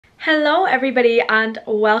Hello everybody and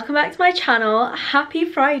welcome back to my channel. Happy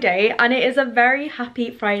Friday, and it is a very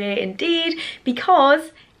happy Friday indeed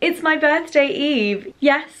because it's my birthday eve.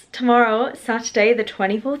 Yes, tomorrow, Saturday the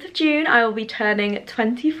 24th of June, I will be turning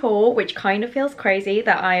 24, which kind of feels crazy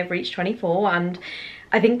that I have reached 24, and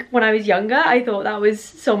I think when I was younger I thought that was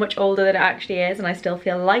so much older than it actually is, and I still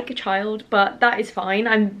feel like a child, but that is fine.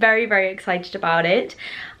 I'm very excited about it.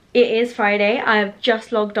 It is Friday, I've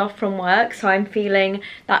just logged off from work, so I'm feeling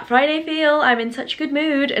that Friday feel. I'm in such a good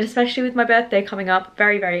mood, and especially with my birthday coming up,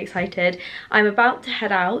 very excited. I'm about to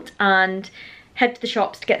head out and head to the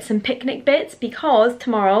shops to get some picnic bits because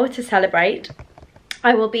tomorrow, to celebrate,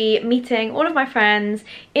 I will be meeting all of my friends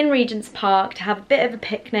in Regent's Park to have a bit of a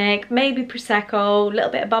picnic, maybe Prosecco, a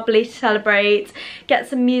little bit of bubbly to celebrate, get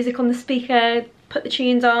some music on the speaker, put the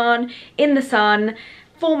tunes on, in the sun,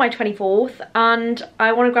 for my 24th, and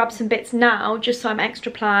I want to grab some bits now just so I'm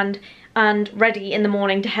extra planned and ready in the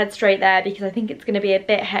morning to head straight there, because I think it's going to be a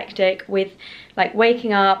bit hectic with like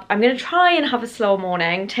waking up. I'm going to try and have a slow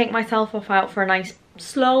morning, take myself off out for a nice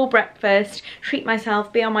slow breakfast, treat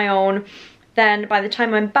myself, be on my own. Then by the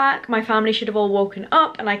time I'm back, my family should have all woken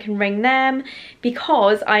up and I can ring them,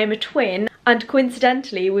 because I am a twin and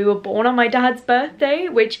coincidentally we were born on my dad's birthday,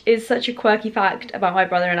 which is such a quirky fact about my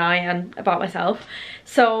brother and I and about myself.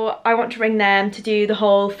 So I want to ring them to do the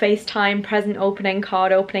whole FaceTime present opening,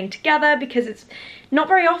 card opening together, because it's not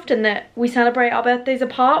very often that we celebrate our birthdays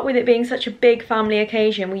apart. With it being such a big family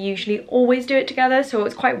occasion, we usually always do it together, so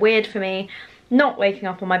it's quite weird for me not waking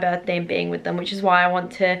up on my birthday and being with them, which is why I want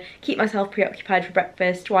to keep myself preoccupied for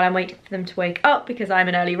breakfast while I'm waiting for them to wake up, because I'm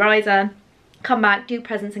an early riser. Come back, do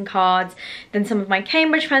presents and cards, then some of my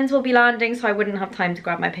Cambridge friends will be landing, so I wouldn't have time to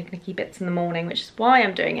grab my picnicky bits in the morning, which is why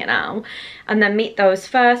I'm doing it now, and then meet those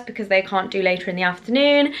first because they can't do later in the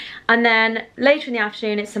afternoon. And then later in the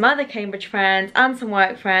afternoon it's some other Cambridge friends and some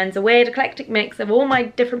work friends, a weird eclectic mix of all my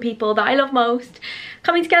different people that I love most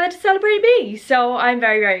coming together to celebrate me. So I'm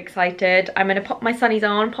very excited. I'm gonna pop my sunnies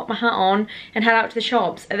on, pop my hat on and head out to the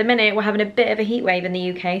shops. At the minute we're having a bit of a heat wave in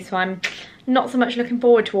the UK, so I'm not so much looking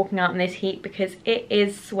forward to walking out in this heat because it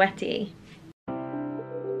is sweaty.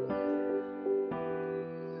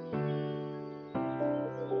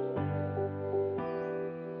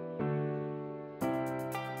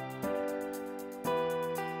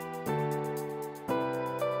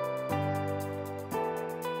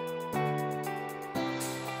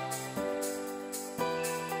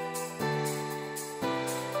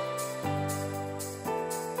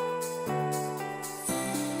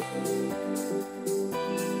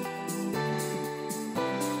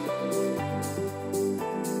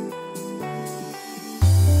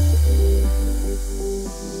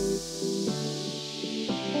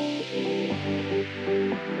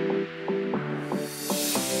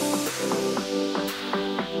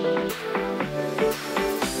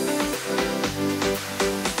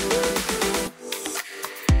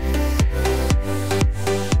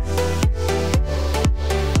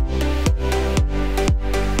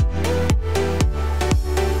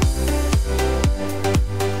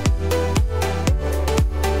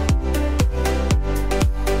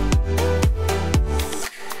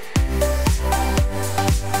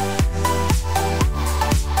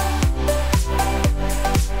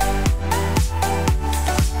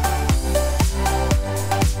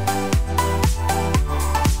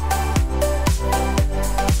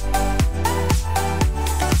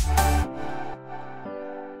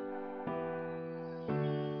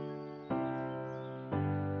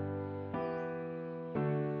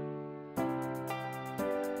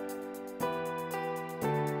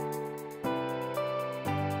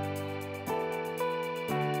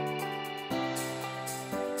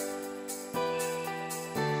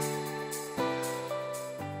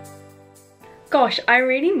 Gosh, I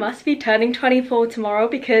really must be turning 24 tomorrow,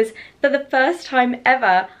 because for the first time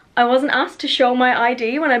ever I wasn't asked to show my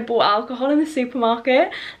ID when I bought alcohol in the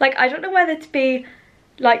supermarket. Like, I don't know whether to be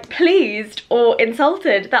like pleased or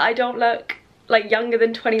insulted that I don't look like younger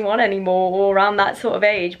than 21 anymore, or around that sort of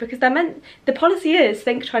age, because the policy is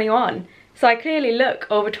think 21, so I clearly look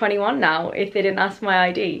over 21 now if they didn't ask my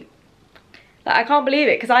ID. Like, I can't believe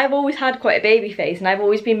it, because I've always had quite a baby face and I've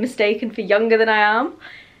always been mistaken for younger than I am.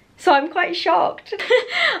 So I'm quite shocked.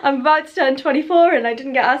 I'm about to turn 24 and I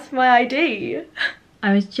didn't get asked for my ID.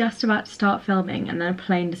 I was just about to start filming and then a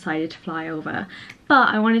plane decided to fly over. But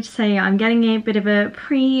I wanted to say I'm getting a bit of a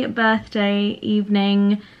pre-birthday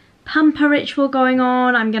evening pamper ritual going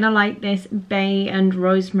on. I'm gonna light this bay and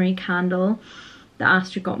rosemary candle that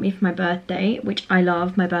Astra got me for my birthday, which I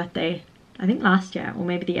love. My birthday I think last year or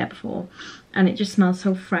maybe the year before, and it just smells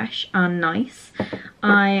so fresh and nice.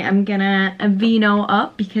 I am gonna vino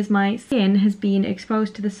up because my skin has been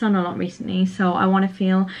exposed to the sun a lot recently, so I want to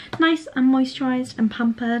feel nice and moisturized and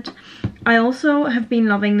pampered. I also have been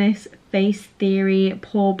loving this Face Theory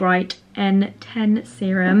Pore Bright N10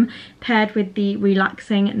 serum paired with the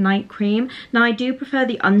relaxing night cream. Now I do prefer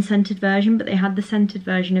the unscented version, but they had the scented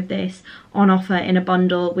version of this on offer in a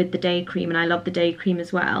bundle with the day cream, and I love the day cream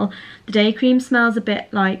as well. The day cream smells a bit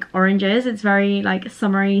like oranges. It's very like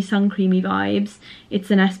summery, sun creamy vibes.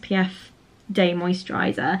 It's an SPF day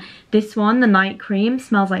moisturizer. This one, the night cream,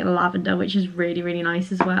 smells like lavender, which is really, really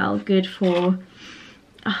nice as well. Good for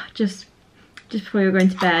just before you're going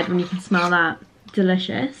to bed when you can smell that.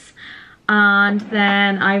 Delicious. And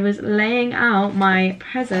then I was laying out my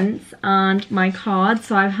presents and my cards.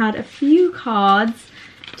 So I've had a few cards,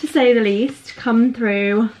 to say the least, come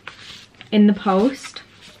through in the post.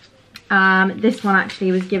 This one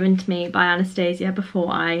actually was given to me by Anastasia before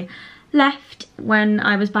I left when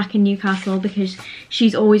I was back in Newcastle, because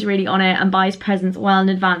she's always really on it and buys presents well in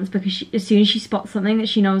advance, because as soon as she spots something that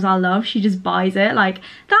she knows I'll love, she just buys it. Like,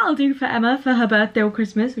 that'll do for Emma for her birthday or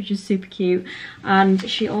Christmas, which is super cute. And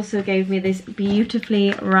she also gave me this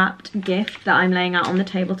beautifully wrapped gift that I'm laying out on the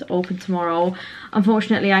table to open tomorrow.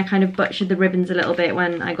 Unfortunately, I kind of butchered the ribbons a little bit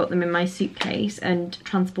when I got them in my suitcase and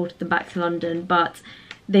transported them back to London, but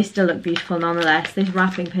they still look beautiful nonetheless. This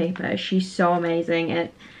wrapping paper, she's so amazing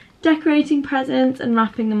at decorating presents and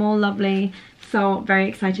wrapping them all lovely. So very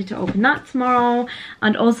excited to open that tomorrow.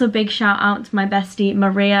 And also big shout out to my bestie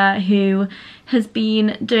Maria, who has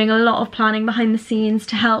been doing a lot of planning behind the scenes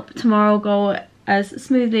to help tomorrow go as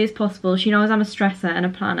smoothly as possible. She knows I'm a stresser and a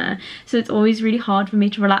planner, so it's always really hard for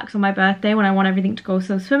me to relax on my birthday when I want everything to go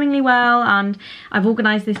so swimmingly well. And I've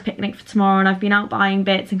organised this picnic for tomorrow, and I've been out buying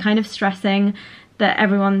bits and kind of stressing that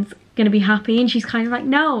everyone's gonna be happy, and she's kind of like,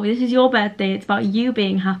 no, this is your birthday, it's about you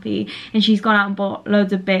being happy. And she's gone out and bought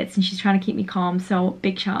loads of bits, and she's trying to keep me calm, so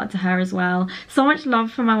big shout out to her as well. So much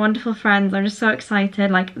love from my wonderful friends. I'm just so excited.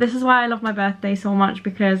 Like, this is why I love my birthday so much,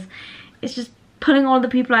 because it's just putting all the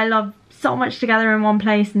people I love so much together in one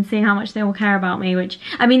place and seeing how much they all care about me, which,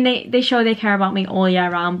 I mean, they show they care about me all year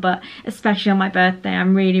round, but especially on my birthday,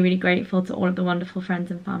 I'm really, really grateful to all of the wonderful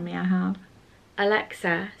friends and family I have.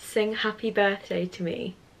 Alexa, sing happy birthday to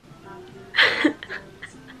me.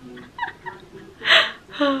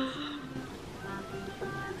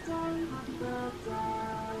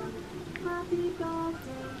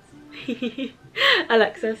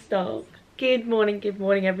 Alexa, stop. Good morning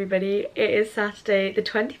everybody. It is Saturday the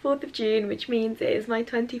 24th of June, which means it is my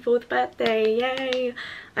 24th birthday. Yay!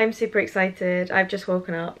 I'm super excited. I've just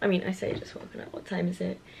woken up. I mean, I say just woken up. What time is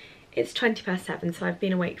it? It's 7:20, so I've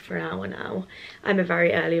been awake for an hour now. I'm a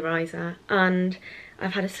very early riser, and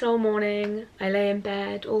I've had a slow morning. I lay in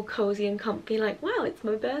bed all cozy and comfy, like, wow, it's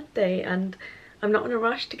my birthday, and I'm not in a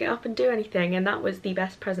rush to get up and do anything. And that was the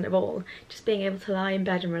best present of all, just being able to lie in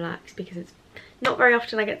bed and relax, because it's not very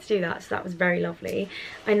often I get to do that, so that was very lovely.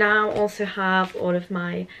 I now also have all of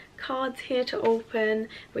my cards here to open,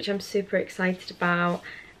 which I'm super excited about,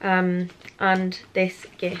 and this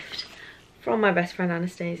gift from my best friend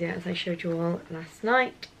Anastasia, as I showed you all last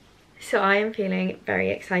night. So I am feeling very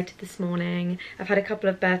excited this morning. I've had a couple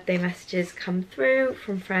of birthday messages come through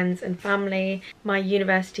from friends and family. My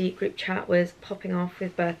university group chat was popping off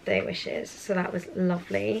with birthday wishes, so that was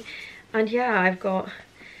lovely. And yeah, I've got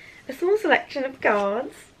a small selection of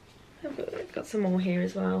cards. I've got some more here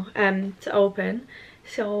as well to open.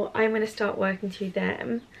 So I'm going to start working through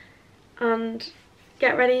them and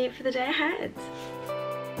get ready for the day ahead.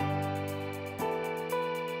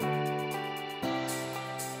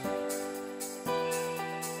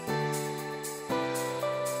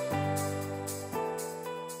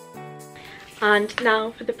 And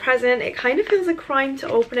now for the present. It kind of feels a crime to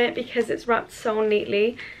open it because it's wrapped so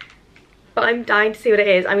neatly, but I'm dying to see what it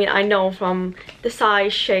is. I mean, I know from the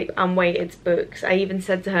size, shape and weight it's books. I even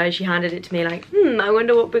said to her as she handed it to me, like, I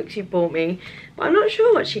wonder what books you bought me, but I'm not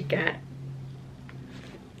sure what she'd get.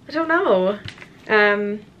 I don't know.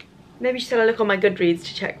 Maybe she said I look on my Goodreads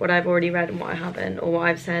to check what I've already read and what I haven't, or what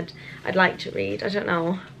I've said I'd like to read. I don't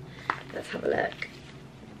know. Let's have a look.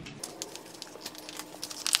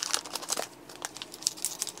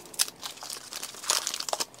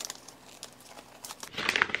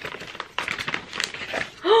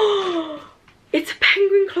 It's a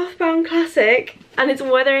Penguin cloth-bound classic, and it's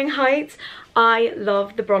Wuthering Heights. I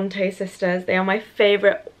love the Bronte sisters. They are my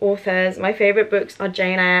favourite authors. My favourite books are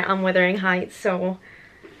Jane Eyre and Wuthering Heights. So,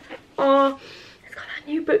 oh, it's got that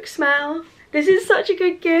new book smell. This is such a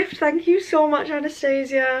good gift. Thank you so much,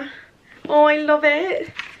 Anastasia. Oh, I love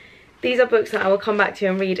it. these are books that I will come back to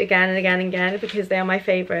and read again and again and again because they are my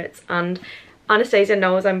favourites, and Anastasia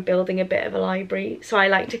knows I'm building a bit of a library, so I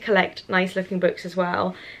like to collect nice looking books as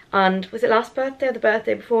well. And was it last birthday or the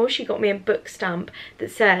birthday before, she got me a book stamp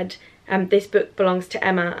that said this book belongs to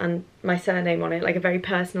Emma and my surname on it, like a very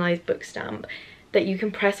personalised book stamp that you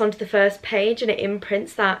can press onto the first page and it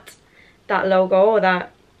imprints that logo or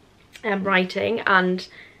that writing. And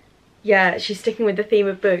yeah, she's sticking with the theme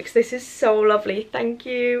of books. This is so lovely, thank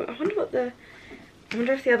you. I wonder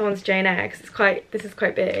if the other one's Jane Eyre, because this is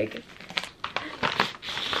quite big.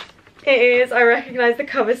 It is. I recognise the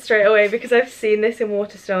cover straight away because I've seen this in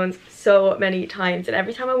Waterstones so many times, and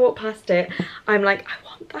every time I walk past it I'm like, I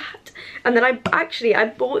want that. And then I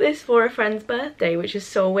bought this for a friend's birthday, which is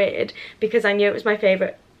so weird because I knew it was my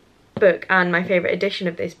favourite book and my favourite edition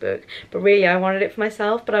of this book, but really I wanted it for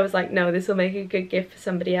myself, but I was like, no, this will make a good gift for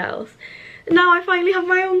somebody else. And now I finally have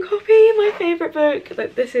my own copy, my favourite book.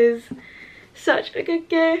 Like, this is such a good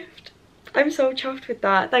gift. I'm so chuffed with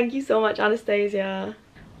that. Thank you so much, Anastasia.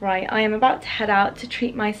 Right, I am about to head out to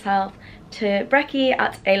treat myself to brekkie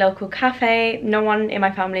at a local cafe. No one in my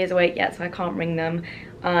family is awake yet, so I can't ring them,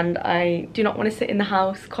 and I do not want to sit in the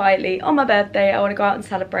house quietly on my birthday. I want to go out and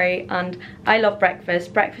celebrate, and I love breakfast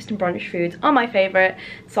and brunch foods are my favourite,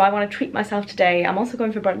 so I want to treat myself today. I'm also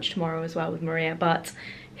going for brunch tomorrow as well with Maria, but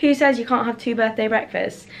who says you can't have 2 birthday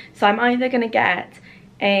breakfasts? So I'm either going to get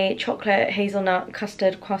a chocolate hazelnut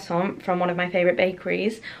custard croissant from one of my favourite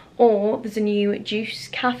bakeries, or there's a new juice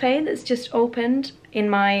cafe that's just opened in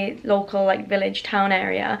my local like village town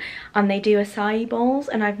area, and they do acai bowls,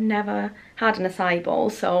 and I've never had an acai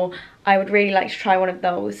bowl, so I would really like to try one of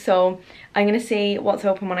those. So I'm gonna see what's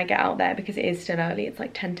open when I get out there because it is still early. It's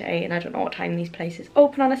like 10 to 8 and I don't know what time these places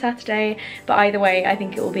open on a Saturday, but either way I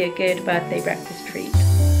think it will be a good birthday breakfast treat.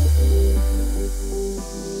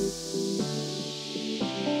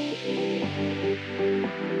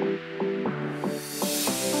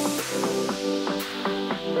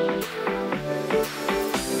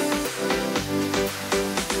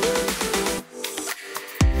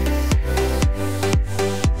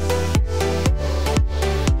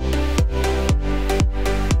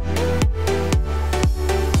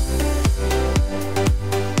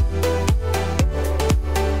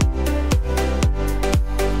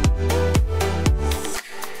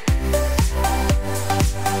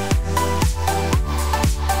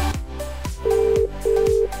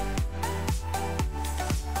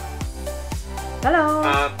 Hello.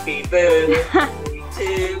 Happy birthday to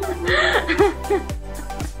you.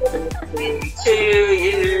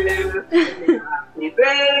 Happy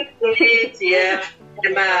birthday, dear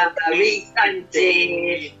Emma Marie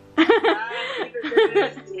Sandy. Happy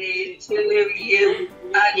birthday to you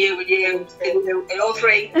and you, all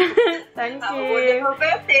three. Thank Have you. a wonderful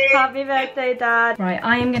birthday. Happy birthday, Dad. Right,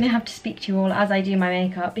 I am going to have to speak to you all as I do my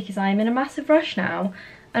makeup because I am in a massive rush now.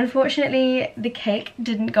 Unfortunately, the cake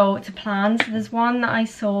didn't go to plan, so there's one that I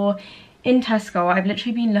saw in Tesco. I've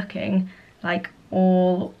literally been looking like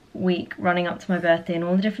all week running up to my birthday in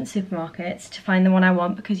all the different supermarkets to find the one I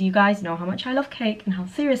want, because you guys know how much I love cake and how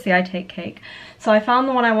seriously I take cake. So I found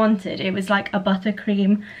the one I wanted. It was like a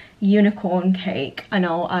buttercream unicorn cake. I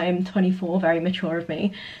know I'm 24, very mature of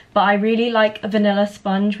me, but I really like a vanilla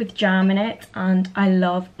sponge with jam in it, and I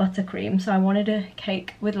love buttercream, so I wanted a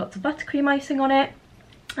cake with lots of buttercream icing on it.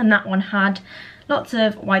 And that one had lots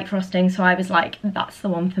of white frosting, so I was like, that's the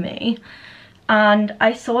one for me. And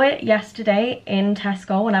I saw it yesterday in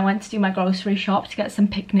Tesco when I went to do my grocery shop to get some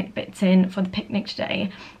picnic bits in for the picnic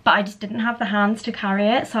today, but I just didn't have the hands to carry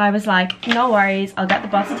it, so I was like, no worries, I'll get the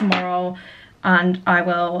bus tomorrow and I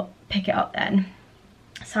will pick it up then.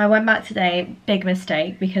 So I went back today, big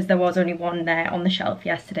mistake, because there was only one there on the shelf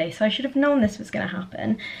yesterday, so I should have known this was going to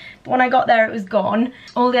happen. But when I got there, it was gone.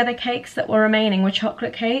 All the other cakes that were remaining were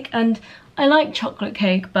chocolate cake, and I like chocolate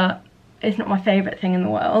cake, but it's not my favourite thing in the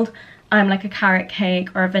world. I'm like a carrot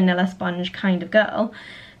cake or a vanilla sponge kind of girl.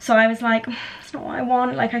 So I was like, it's not what I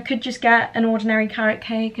want. Like, I could just get an ordinary carrot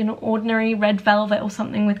cake, an ordinary red velvet or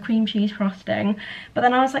something with cream cheese frosting. But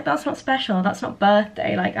then I was like, that's not special, that's not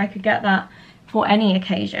birthday. Like, I could get that for any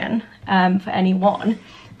occasion, for anyone,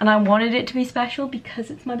 and I wanted it to be special because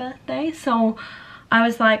it's my birthday. So I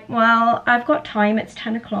was like, well, I've got time, it's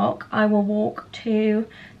 10 o'clock, I will walk to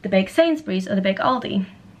the big Sainsbury's or the big Aldi.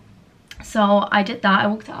 So I did that. I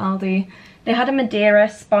walked to Aldi. They had a Madeira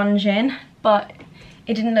sponge in, but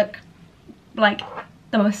it didn't look like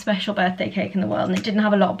the most special birthday cake in the world, and it didn't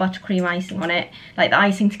have a lot of buttercream icing on it. Like, the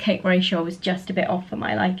icing to cake ratio was just a bit off for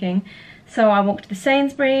my liking. So I walked to the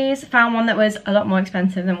Sainsbury's, found one that was a lot more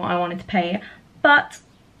expensive than what I wanted to pay, but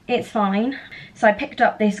it's fine. So I picked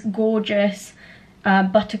up this gorgeous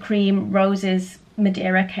buttercream roses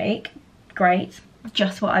Madeira cake. Great,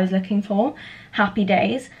 just what I was looking for. Happy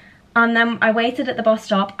days. And then I waited at the bus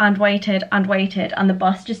stop and waited and waited, and the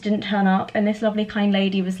bus just didn't turn up. And this lovely kind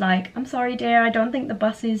lady was like, I'm sorry dear, I don't think the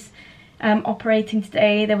bus is operating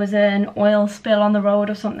today. There was an oil spill on the road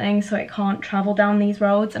or something, so it can't travel down these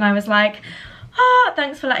roads. And I was like, ah,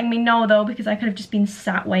 thanks for letting me know though, because I could have just been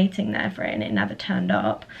sat waiting there for it and it never turned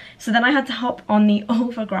up. So then I had to hop on the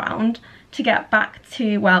overground to get back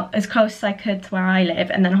to, well, as close as I could to where I live,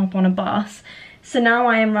 and then hop on a bus. So now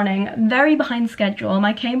I am running very behind schedule.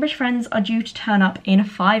 My Cambridge friends are due to turn up in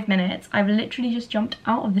 5 minutes. I've literally just jumped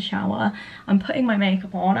out of the shower. I'm putting my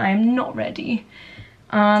makeup on. I am not ready.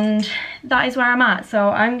 And that is where I'm at. So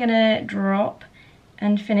I'm gonna drop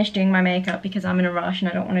and finish doing my makeup because I'm in a rush and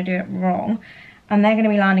I don't want to do it wrong. And they're gonna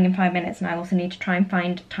be landing in 5 minutes, and I also need to try and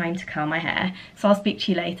find time to curl my hair. So I'll speak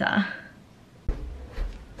to you later.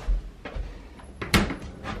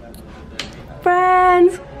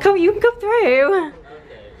 Friends, come, you can come through.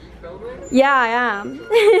 Yeah, I am.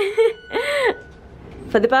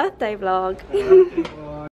 For the birthday vlog.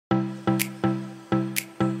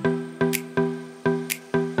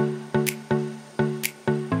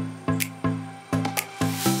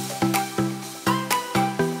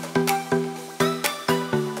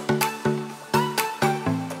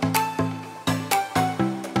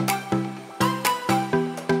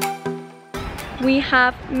 We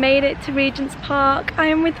have made it to Regent's Park. I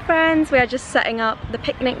am with friends. We are just setting up the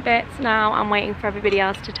picnic bits now. I'm waiting for everybody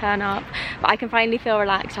else to turn up. But I can finally feel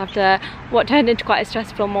relaxed after what turned into quite a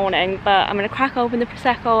stressful morning. But I'm gonna crack open the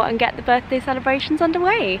Prosecco and get the birthday celebrations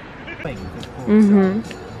underway.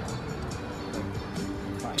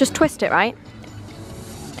 Just twist it, right?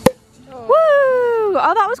 Woo!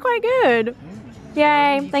 Oh, that was quite good.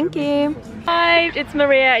 Yay, thank you. It's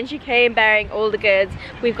Maria and she came bearing all the goods.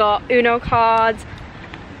 We've got Uno cards,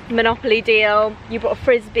 Monopoly deal, you brought a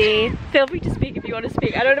Frisbee. Feel free to speak if you want to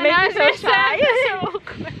speak. I don't want to make you so shy.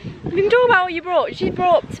 We can talk about what you brought. She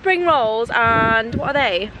brought spring rolls and what are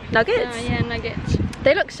they? Nuggets? Yeah, nuggets.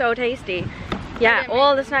 They look so tasty. Yeah,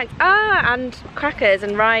 all the snacks. Ah, and crackers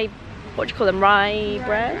and rye, what do you call them? Rye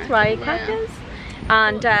bread? Rye crackers?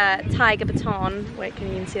 And tiger baton. Wait, can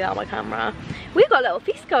you even see that on my camera? We've got a little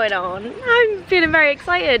feast going on. I'm feeling very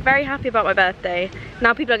excited, very happy about my birthday.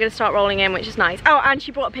 Now people are going to start rolling in, which is nice. Oh, and she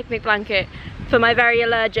brought a picnic blanket for my very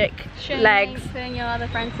allergic legs. Putting your other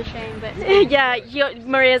friends to shame, but yeah,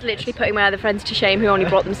 Maria's literally putting my other friends to shame who only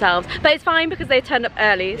brought themselves. But it's fine because they turned up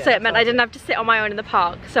early, so it meant I didn't have to sit on my own in the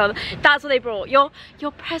park. So that's what they brought. Your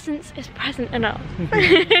presence is present enough.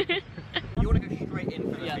 You want to go straight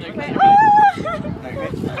in for the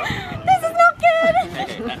This is not good!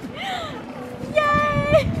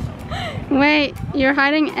 Yay! wait, you're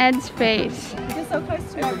hiding Ed's face. You're so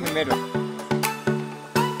close to in the middle.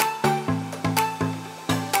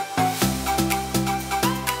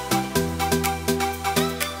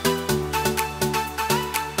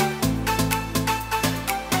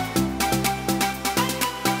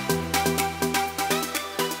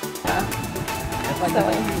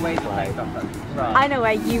 I know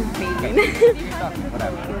where you've been.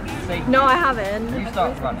 No, I haven't. You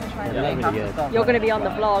start running. You're going to be on the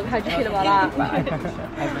vlog. How do you feel about that?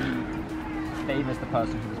 Dave is the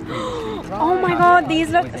person who was previously. Oh my god, these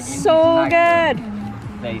look so good.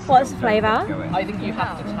 What's the flavour? I think you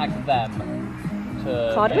have to tag them.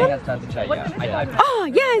 Cardamom? Oh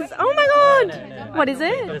yes! Oh my god! What is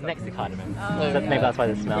It it? was next to cardamom. Maybe that's why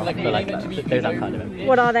they smell. But like, those aren't cardamom.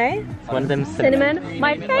 What are they? One of them's Cinnamon.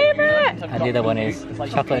 My favourite! and the other one is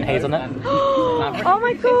chocolate and hazelnut. Oh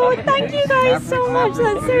my god! Thank you guys so much.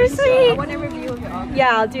 That's so sweet.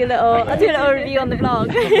 Yeah, I'll do a little review on the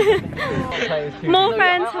vlog. More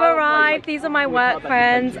friends have arrived. These are my work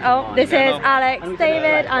friends. Oh, this is Alex,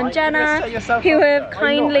 David, and Jenna, who have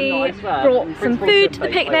kindly brought some food to the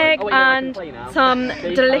picnic and some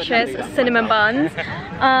delicious cinnamon buns.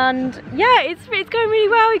 And yeah, it's going really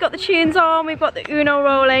well. We got the tunes on, we've got the Uno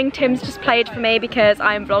rolling. Tim's just played for me because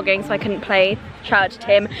I'm vlogging, so I couldn't play. Shout out to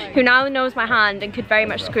Tim, who now knows my hand and could very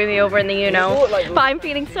much screw me over in the Uno. But I'm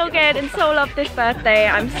feeling so good and so loved this birthday.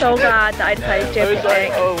 I'm so glad that I decided to do a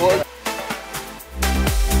picnic.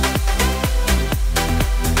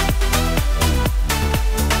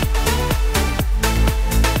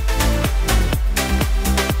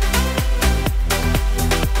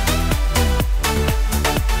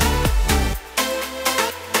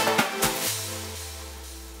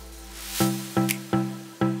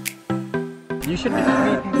 You should be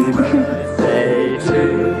speaking. Birthday to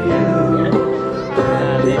you.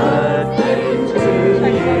 Happy birthday to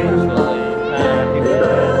you. Happy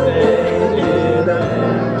birthday, dear.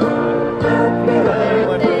 Happy birthday.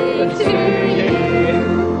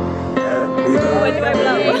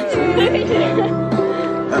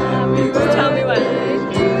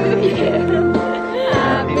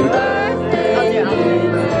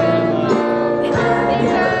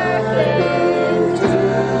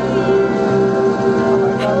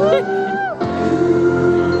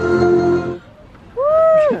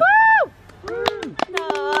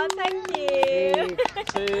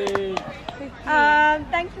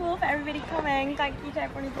 everybody coming. Thank you to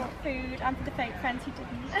everyone who brought food and for the fake friends who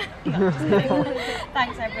didn't. No, just kidding.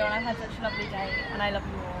 Thanks everyone, I've had such a lovely day and I love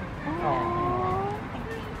you all. Aww.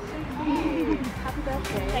 Thank you. Happy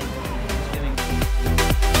birthday. Thank you.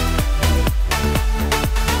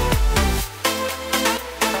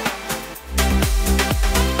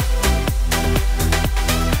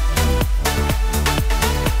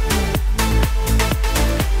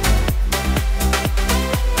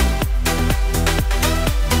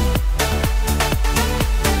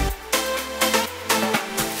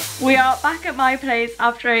 We are back at my place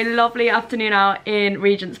after a lovely afternoon out in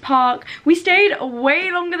Regent's Park. We stayed way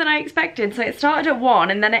longer than I expected, so it started at 1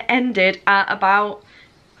 and then it ended at about...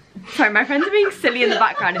 Sorry, my friends are being silly in the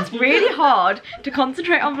background. It's really hard to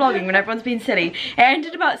concentrate on vlogging when everyone's being silly. It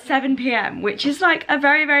ended about 7 PM, which is like a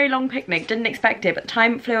very, very long picnic. Didn't expect it, but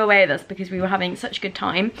time flew away with us because we were having such a good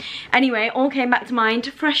time. Anyway, all came back to mind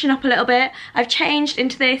to freshen up a little bit. I've changed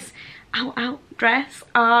into this out dress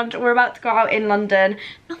and we're about to go out in London.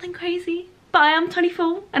 Nothing crazy, but I am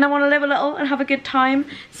 24 and I want to live a little and have a good time.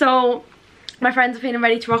 So my friends are feeling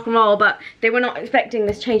ready to rock and roll, but they were not expecting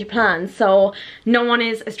this change of plans, so no one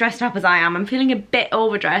is as dressed up as I am. I'm feeling a bit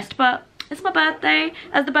overdressed, but it's my birthday.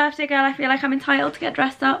 As the birthday girl, I feel like I'm entitled to get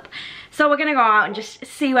dressed up. So we're gonna go out and just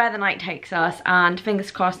see where the night takes us, and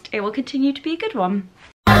fingers crossed it will continue to be a good one.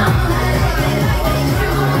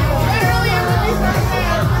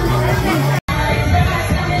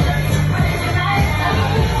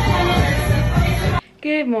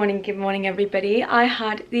 Good morning everybody. I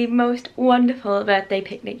had the most wonderful birthday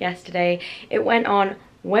picnic yesterday. It went on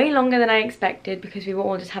way longer than I expected because we were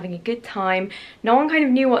all just having a good time. No one kind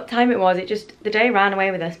of knew what time it was. The day ran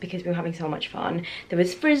away with us because we were having so much fun. There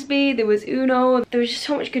was frisbee, there was Uno, there was just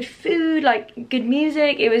so much good food, like good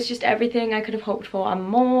music. It was just everything I could have hoped for and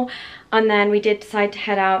more. And then we did decide to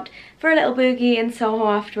head out for a little boogie in Soho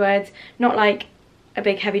afterwards. Not like a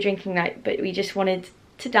big heavy drinking night, but we just wanted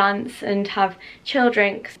to dance and have chill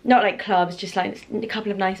drinks, not like clubs, just like a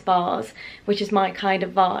couple of nice bars, which is my kind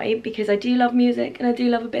of vibe because I do love music and I do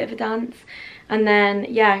love a bit of a dance. And then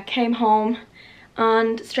yeah, came home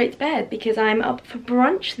and straight to bed because I'm up for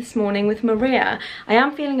brunch this morning with Maria. I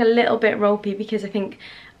am feeling a little bit ropey because I think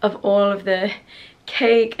of all of the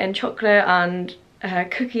cake and chocolate and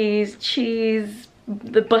cookies, cheese,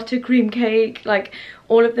 the buttercream cake, like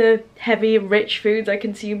all of the heavy rich foods I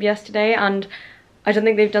consumed yesterday, and I don't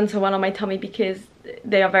think they've done so well on my tummy because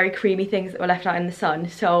they are very creamy things that were left out in the sun.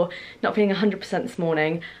 So not feeling 100% this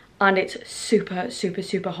morning, and it's super, super,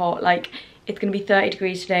 super hot. Like it's gonna be 30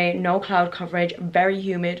 degrees today, no cloud coverage, very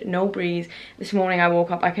humid, no breeze. This morning I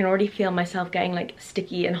woke up, I can already feel myself getting like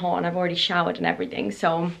sticky and hot, and I've already showered and everything.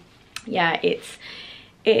 So yeah, it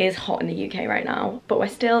is hot in the UK right now, but we're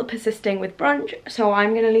still persisting with brunch. So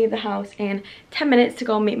I'm gonna leave the house in 10 minutes to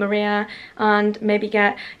go meet Maria and maybe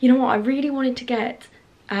get, you know what, I really wanted to get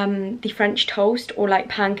the French toast or like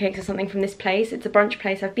pancakes or something from this place. It's a brunch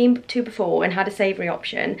place I've been to before and had a savoury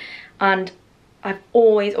option, and I've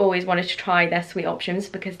always wanted to try their sweet options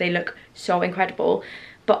because they look so incredible.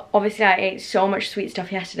 But obviously I ate so much sweet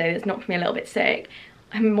stuff yesterday that's knocked me a little bit sick.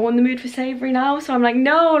 I'm more in the mood for savoury now, so I'm like,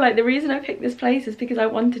 no, like the reason I picked this place is because I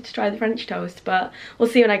wanted to try the French toast. But we'll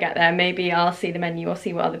see when I get there. Maybe I'll see the menu or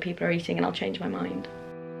see what other people are eating and I'll change my mind.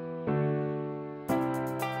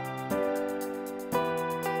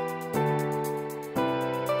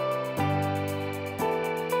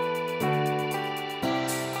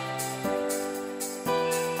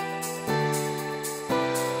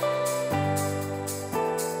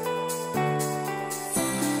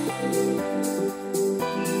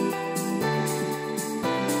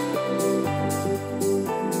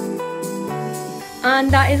 And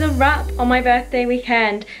that is a wrap on my birthday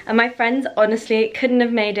weekend, and my friends honestly couldn't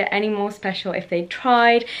have made it any more special if they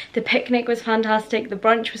tried. The picnic was fantastic, the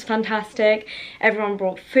brunch was fantastic, everyone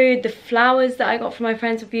brought food, the flowers that I got from my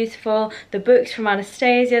friends were beautiful, the books from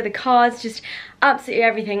Anastasia, the cards, just absolutely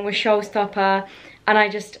everything was showstopper.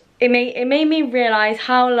 And it made me realise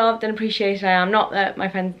how loved and appreciated I am. Not that my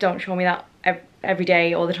friends don't show me that every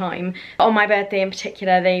day all the time, but on my birthday in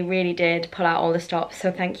particular they really did pull out all the stops.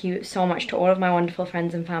 So thank you so much to all of my wonderful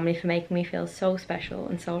friends and family for making me feel so special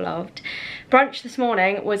and so loved. Brunch this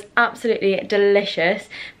morning was absolutely delicious.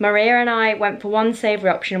 Maria and I went for one savoury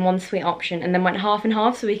option and one sweet option, and then went half and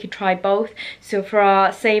half so we could try both. So for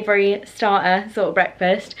our savoury starter sort of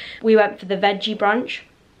breakfast, we went for the veggie brunch,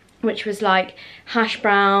 which was like hash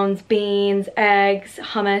browns, beans, eggs,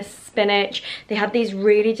 hummus, spinach. They had these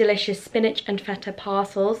really delicious spinach and feta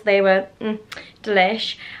parcels. They were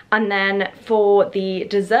delish. And then for the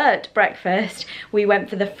dessert breakfast, we went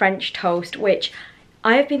for the French toast, which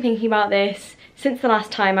I have been thinking about this since the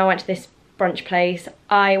last time I went to this brunch place.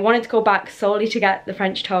 I wanted to go back solely to get the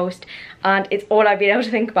French toast, and it's all I've been able to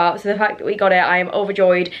think about. So the fact that we got it, I am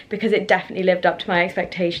overjoyed, because it definitely lived up to my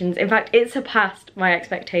expectations. In fact, it surpassed my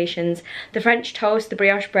expectations. The French toast, the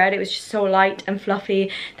brioche bread, it was just so light and fluffy.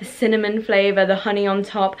 The cinnamon flavour, the honey on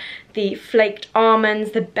top, the flaked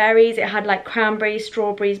almonds, the berries, it had like cranberries,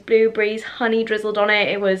 strawberries, blueberries, honey drizzled on it.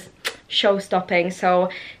 It was show-stopping, so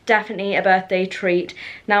definitely a birthday treat.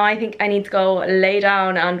 Now I think I need to go lay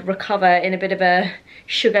down and recover in a bit of a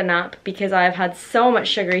sugar nap, because I've had so much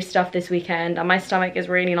sugary stuff this weekend and my stomach is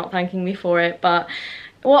really not thanking me for it. But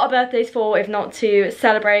what a birthday's for if not to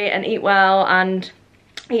celebrate and eat well and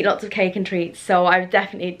eat lots of cake and treats. So I've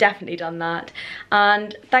definitely done that,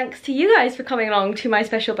 and thanks to you guys for coming along to my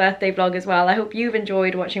special birthday vlog as well. I hope you've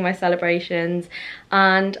enjoyed watching my celebrations,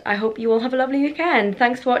 and I hope you all have a lovely weekend.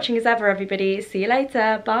 Thanks for watching as ever, everybody. See you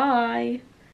later. Bye.